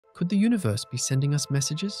Could the universe be sending us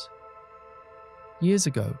messages? Years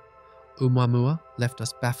ago, Oumuamua left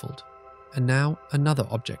us baffled, and now another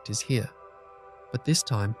object is here. But this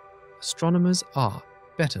time, astronomers are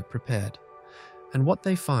better prepared, and what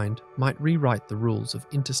they find might rewrite the rules of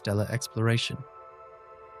interstellar exploration.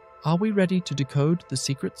 Are we ready to decode the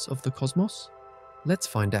secrets of the cosmos? Let's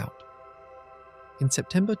find out. In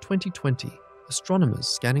September 2020, astronomers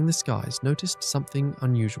scanning the skies noticed something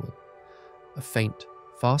unusual. A faint,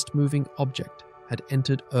 fast-moving object had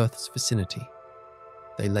entered Earth's vicinity.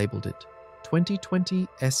 They labeled it 2020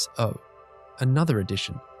 SO, another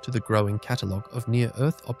addition to the growing catalogue of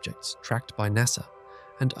near-Earth objects tracked by NASA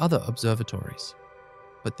and other observatories.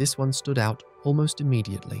 But this one stood out almost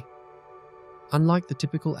immediately. Unlike the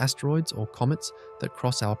typical asteroids or comets that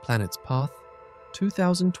cross our planet's path,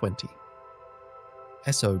 2020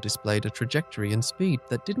 SO displayed a trajectory and speed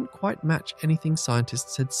that didn't quite match anything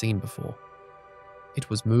scientists had seen before. It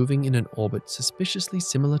was moving in an orbit suspiciously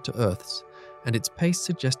similar to Earth's, and its pace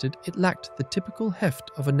suggested it lacked the typical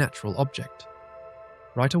heft of a natural object.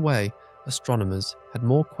 Right away, astronomers had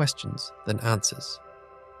more questions than answers.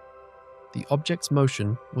 The object's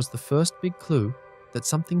motion was the first big clue that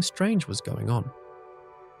something strange was going on.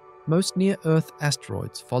 Most near-Earth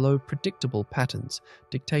asteroids follow predictable patterns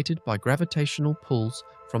dictated by gravitational pulls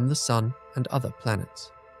from the Sun and other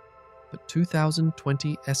planets. But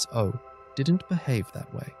 2020 SO didn't behave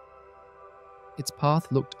that way. Its path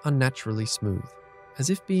looked unnaturally smooth, as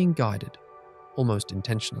if being guided, almost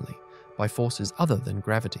intentionally, by forces other than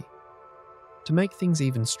gravity. To make things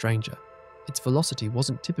even stranger, its velocity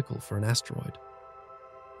wasn't typical for an asteroid.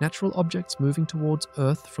 Natural objects moving towards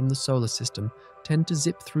Earth from the solar system tend to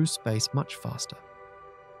zip through space much faster.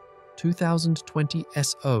 2020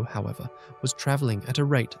 SO, however, was traveling at a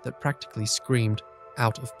rate that practically screamed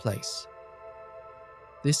out of place.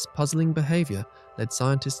 This puzzling behavior led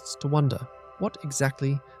scientists to wonder what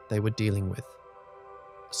exactly they were dealing with.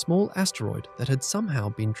 A small asteroid that had somehow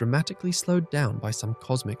been dramatically slowed down by some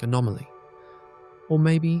cosmic anomaly. Or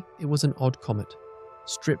maybe it was an odd comet,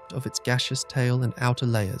 stripped of its gaseous tail and outer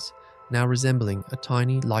layers, now resembling a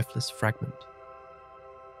tiny, lifeless fragment.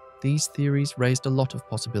 These theories raised a lot of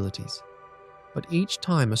possibilities, but each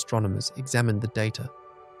time astronomers examined the data,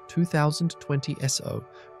 2020 SO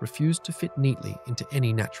refused to fit neatly into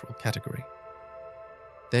any natural category.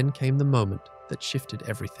 Then came the moment that shifted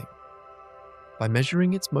everything. By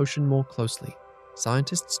measuring its motion more closely,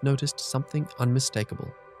 scientists noticed something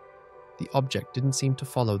unmistakable. The object didn't seem to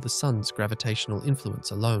follow the Sun's gravitational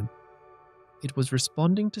influence alone. It was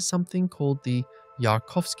responding to something called the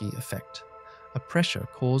Yarkovsky effect, a pressure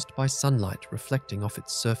caused by sunlight reflecting off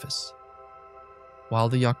its surface. While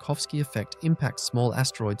the Yarkovsky effect impacts small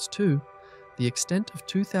asteroids too, the extent of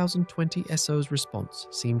 2020 SO's response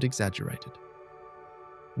seemed exaggerated.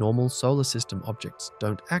 Normal solar system objects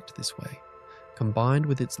don't act this way. Combined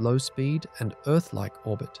with its low speed and Earth-like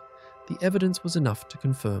orbit, the evidence was enough to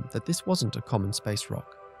confirm that this wasn't a common space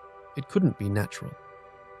rock. It couldn't be natural.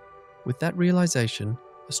 With that realization,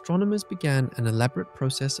 astronomers began an elaborate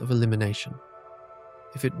process of elimination.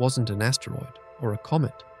 If it wasn't an asteroid or a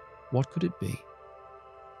comet, what could it be?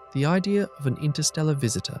 The idea of an interstellar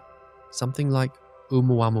visitor, something like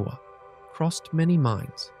Oumuamua, crossed many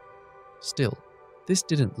minds. Still, this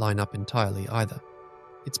didn't line up entirely either.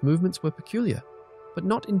 Its movements were peculiar, but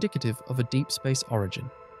not indicative of a deep space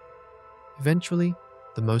origin. Eventually,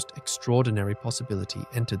 the most extraordinary possibility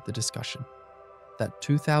entered the discussion, that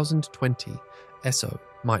 2020 SO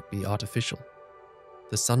might be artificial.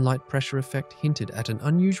 The sunlight pressure effect hinted at an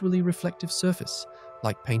unusually reflective surface,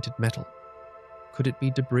 like painted metal. Could it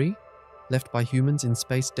be debris, left by humans in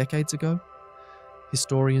space decades ago?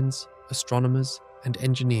 Historians, astronomers, and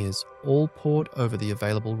engineers all pored over the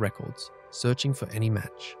available records, searching for any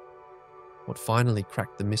match. What finally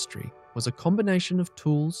cracked the mystery was a combination of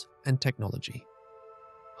tools and technology.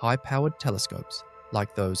 High-powered telescopes,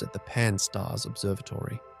 like those at the Pan-STARRS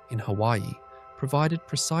Observatory in Hawaii, provided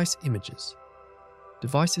precise images.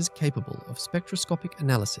 Devices capable of spectroscopic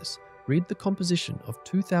analysis read the composition of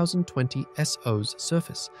 2020 SO's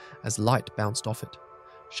surface as light bounced off it,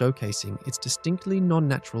 showcasing its distinctly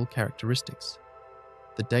non-natural characteristics.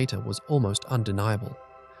 The data was almost undeniable.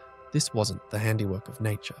 This wasn't the handiwork of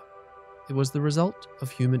nature. It was the result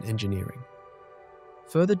of human engineering.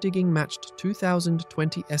 Further digging matched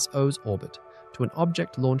 2020 SO's orbit to an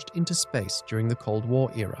object launched into space during the Cold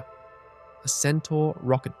War era, a Centaur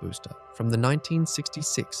rocket booster from the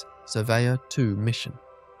 1966 Surveyor 2 mission.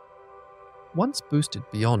 Once boosted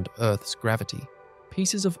beyond Earth's gravity,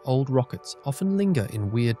 pieces of old rockets often linger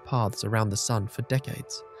in weird paths around the Sun for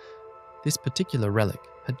decades. This particular relic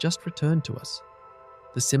had just returned to us.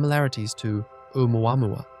 the similarities to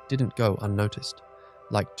Oumuamua didn't go unnoticed.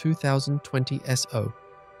 Like 2020 SO,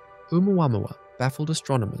 Oumuamua baffled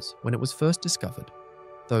astronomers when it was first discovered,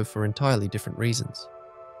 though for entirely different reasons,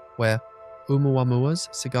 where Oumuamua's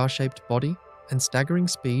cigar-shaped body and staggering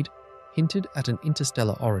speed hinted at an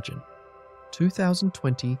interstellar origin.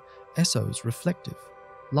 2020 SO's reflective,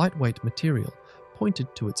 lightweight material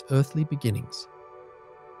pointed to its earthly beginnings.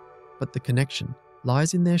 But the connection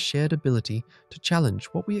lies in their shared ability to challenge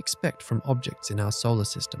what we expect from objects in our solar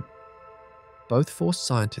system. Both forced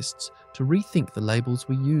scientists to rethink the labels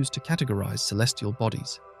we use to categorize celestial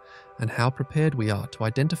bodies, and how prepared we are to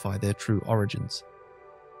identify their true origins.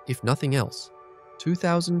 If nothing else,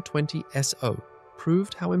 2020 SO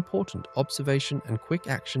proved how important observation and quick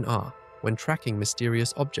action are when tracking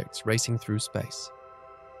mysterious objects racing through space.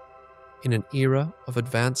 In an era of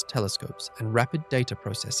advanced telescopes and rapid data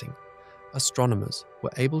processing, astronomers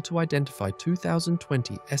were able to identify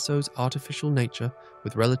 2020 SO's artificial nature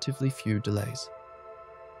with relatively few delays.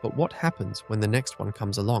 But what happens when the next one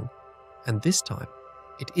comes along, and this time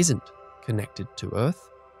it isn't connected to Earth?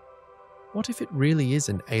 What if it really is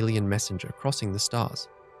an alien messenger crossing the stars?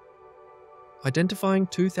 Identifying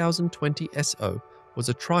 2020 SO was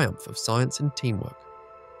a triumph of science and teamwork,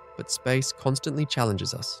 but space constantly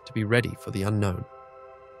challenges us to be ready for the unknown.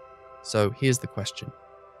 So here's the question.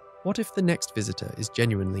 What if the next visitor is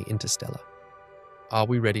genuinely interstellar? Are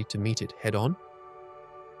we ready to meet it head-on?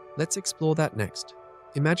 Let's explore that next.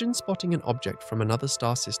 Imagine spotting an object from another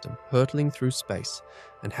star system hurtling through space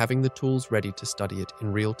and having the tools ready to study it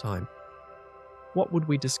in real time. What would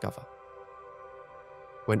we discover?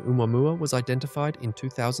 When Oumuamua was identified in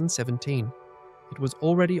 2017, it was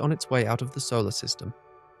already on its way out of the solar system,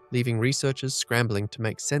 leaving researchers scrambling to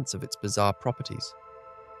make sense of its bizarre properties.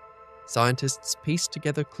 Scientists pieced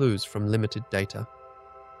together clues from limited data.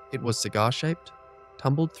 It was cigar-shaped,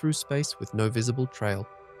 tumbled through space with no visible trail,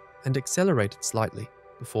 and accelerated slightly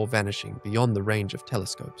before vanishing beyond the range of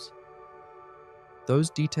telescopes. Those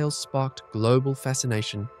details sparked global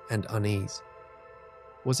fascination and unease.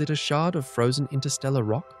 Was it a shard of frozen interstellar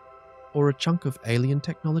rock, or a chunk of alien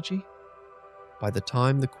technology? By the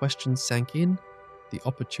time the questions sank in, the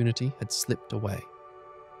opportunity had slipped away.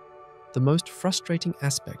 The most frustrating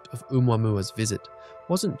aspect of Oumuamua's visit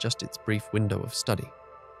wasn't just its brief window of study.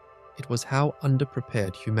 It was how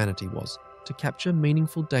underprepared humanity was to capture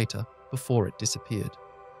meaningful data before it disappeared.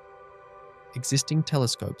 Existing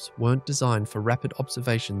telescopes weren't designed for rapid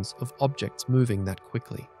observations of objects moving that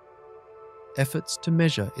quickly. Efforts to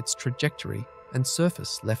measure its trajectory and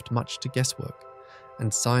surface left much to guesswork,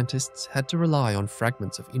 and scientists had to rely on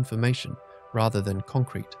fragments of information rather than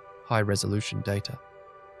concrete, high-resolution data.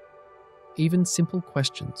 Even simple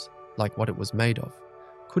questions, like what it was made of,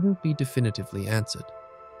 couldn't be definitively answered.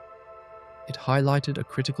 It highlighted a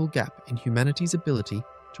critical gap in humanity's ability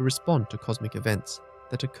to respond to cosmic events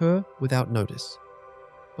that occur without notice.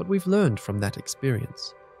 But we've learned from that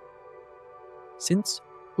experience. Since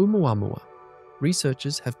Oumuamua,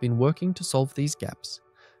 researchers have been working to solve these gaps.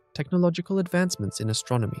 Technological advancements in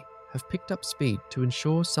astronomy have picked up speed to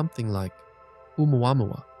ensure something like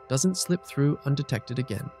Oumuamua doesn't slip through undetected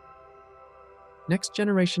again.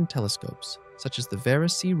 Next-generation telescopes, such as the Vera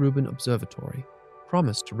C. Rubin Observatory,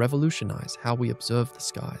 promise to revolutionize how we observe the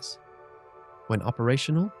skies. When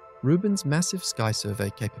operational, Rubin's massive sky survey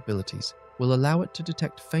capabilities will allow it to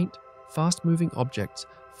detect faint, fast-moving objects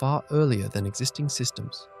far earlier than existing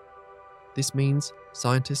systems. This means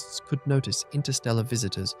scientists could notice interstellar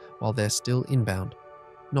visitors while they're still inbound,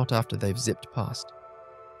 not after they've zipped past.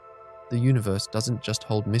 The universe doesn't just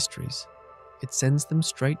hold mysteries, it sends them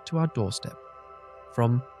straight to our doorstep.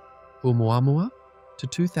 From Oumuamua to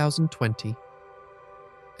 2020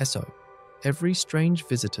 SO, every strange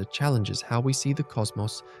visitor challenges how we see the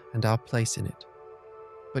cosmos and our place in it.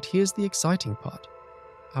 But here's the exciting part.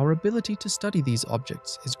 Our ability to study these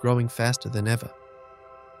objects is growing faster than ever.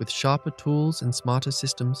 With sharper tools and smarter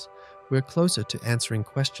systems, we're closer to answering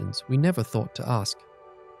questions we never thought to ask.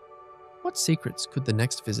 What secrets could the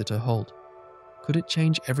next visitor hold? Could it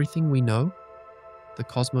change everything we know? The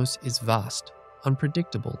cosmos is vast,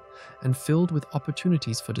 unpredictable, and filled with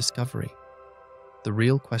opportunities for discovery. The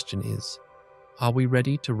real question is, are we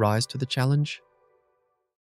ready to rise to the challenge?